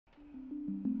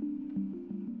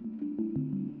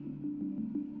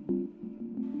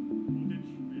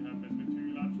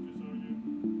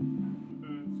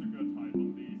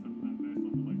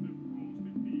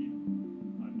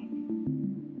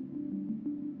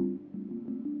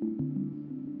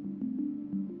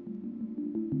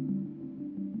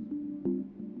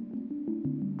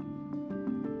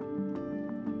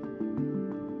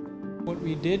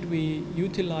we did, we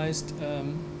utilized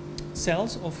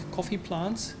cells of coffee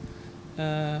plants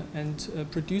and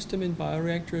produced them in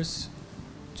bioreactors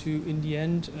to, in the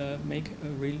end, make a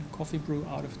real coffee brew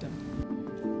out of them.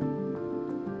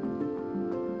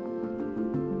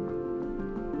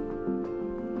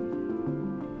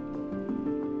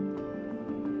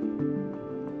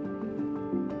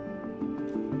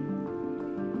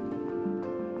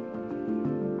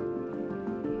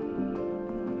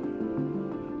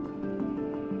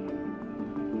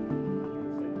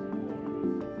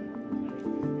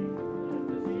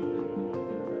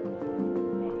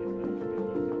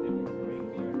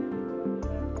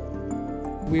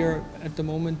 We are at the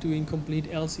moment doing complete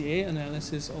LCA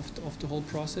analysis of the whole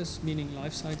process, meaning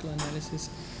life cycle analysis,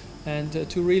 and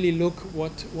to really look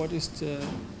what is the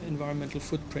environmental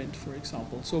footprint, for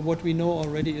example. So what we know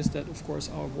already is that, of course,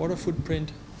 our water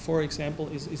footprint, for example,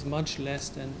 is much less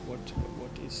than what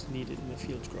is needed in the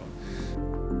field grown.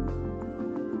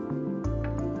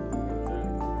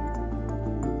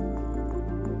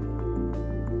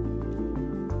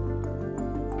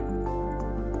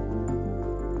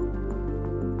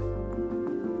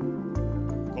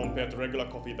 Compared to regular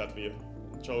coffee that we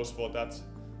chose for that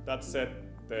set,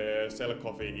 the cell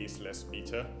coffee is less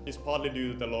bitter. It's partly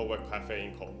due to the lower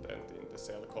caffeine content in the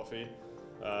cell coffee.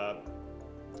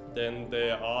 Then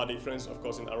there are differences, of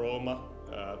course, in aroma.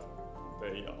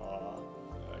 They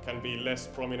can be less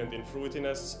prominent in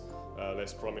fruitiness,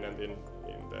 less prominent in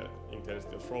the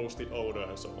intensity of roasted odor,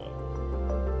 and so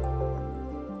on.